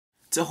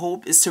To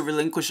hope is to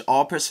relinquish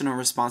all personal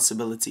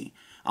responsibility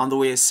on the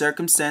way a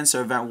circumstance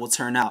or event will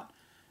turn out.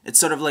 It's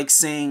sort of like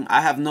saying,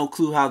 I have no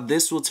clue how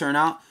this will turn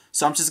out,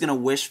 so I'm just going to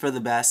wish for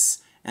the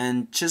best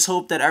and just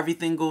hope that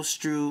everything goes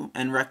through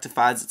and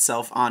rectifies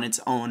itself on its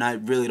own. I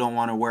really don't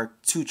want to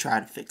work to try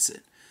to fix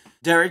it.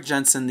 Derrick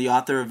Jensen, the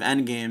author of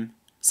Endgame,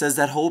 says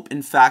that hope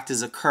in fact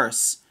is a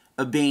curse,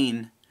 a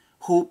bane.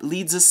 Hope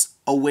leads us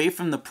away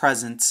from the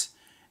present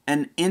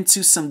and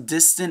into some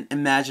distant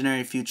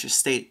imaginary future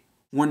state.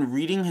 When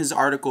reading his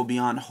article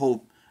Beyond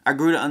Hope, I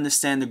grew to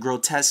understand the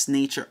grotesque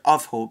nature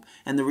of hope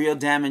and the real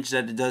damage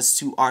that it does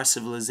to our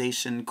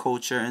civilization,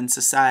 culture, and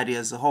society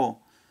as a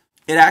whole.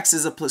 It acts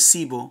as a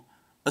placebo,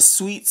 a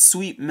sweet,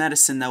 sweet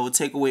medicine that will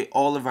take away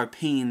all of our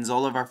pains,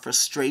 all of our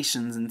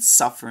frustrations and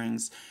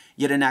sufferings,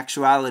 yet in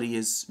actuality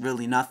is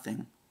really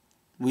nothing.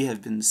 We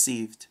have been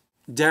deceived.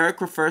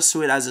 Derrick refers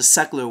to it as a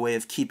secular way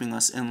of keeping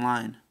us in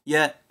line.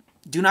 Yet,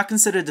 do not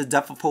consider the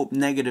death of hope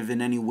negative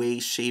in any way,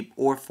 shape,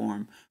 or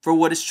form, for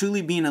what is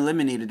truly being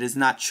eliminated is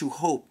not true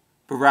hope,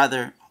 but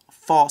rather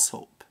false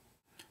hope.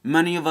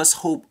 Many of us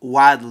hope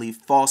wildly,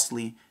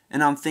 falsely,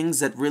 and on things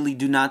that really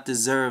do not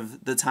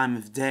deserve the time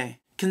of day.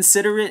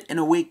 Consider it an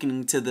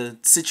awakening to the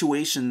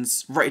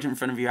situations right in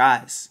front of your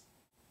eyes.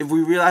 If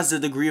we realize the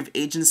degree of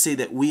agency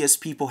that we as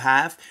people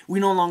have, we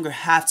no longer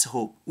have to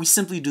hope. We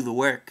simply do the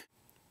work.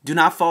 Do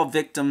not fall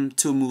victim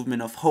to a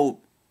movement of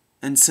hope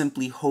and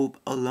simply hope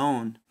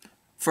alone.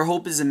 For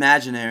hope is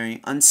imaginary,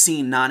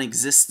 unseen,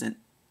 non-existent.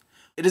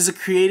 It is a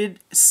created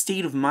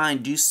state of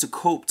mind used to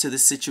cope to the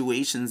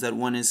situations that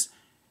one is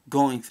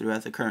going through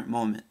at the current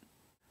moment.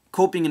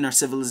 Coping in our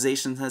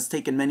civilization has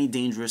taken many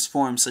dangerous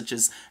forms such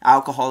as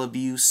alcohol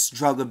abuse,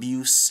 drug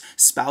abuse,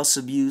 spouse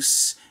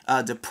abuse,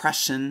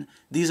 depression.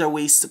 These are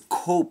ways to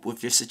cope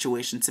with your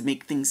situation to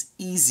make things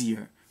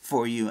easier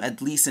for you,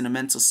 at least in a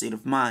mental state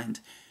of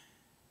mind.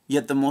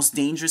 Yet the most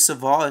dangerous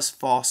of all is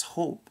false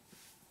hope.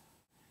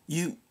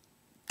 You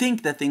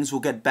think that things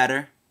will get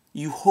better.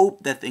 You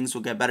hope that things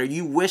will get better.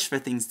 You wish for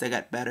things to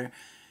get better.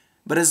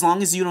 But as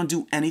long as you don't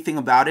do anything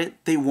about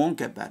it, they won't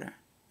get better.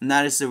 And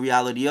that is the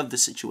reality of the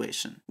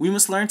situation. We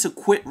must learn to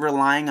quit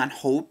relying on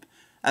hope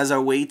as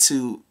our way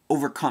to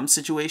overcome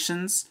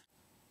situations.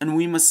 And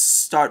we must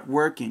start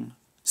working,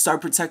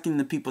 start protecting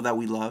the people that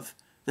we love,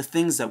 the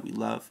things that we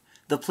love,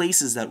 the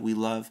places that we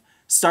love,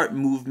 start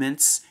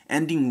movements,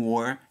 ending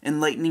war,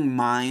 enlightening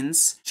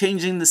minds,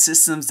 changing the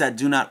systems that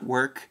do not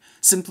work,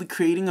 simply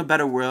creating a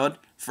better world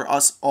for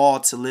us all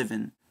to live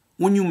in.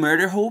 When you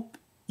murder hope,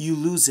 you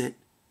lose it,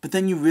 but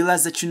then you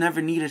realize that you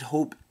never needed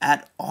hope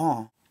at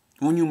all.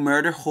 When you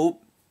murder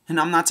hope, and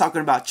I'm not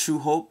talking about true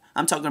hope,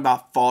 I'm talking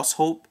about false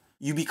hope,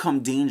 you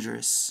become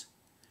dangerous.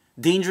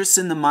 Dangerous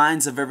in the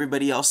minds of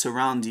everybody else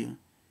around you.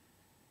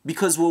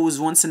 Because what was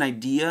once an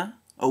idea,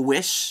 a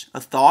wish, a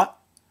thought,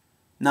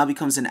 now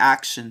becomes an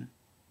action,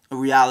 a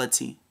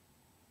reality.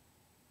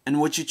 And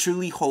what you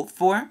truly hope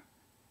for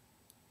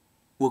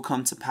will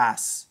come to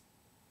pass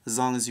as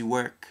long as you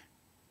work.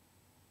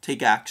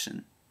 Take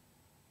action.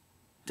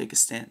 Take a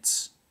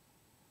stance.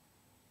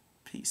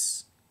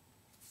 Peace.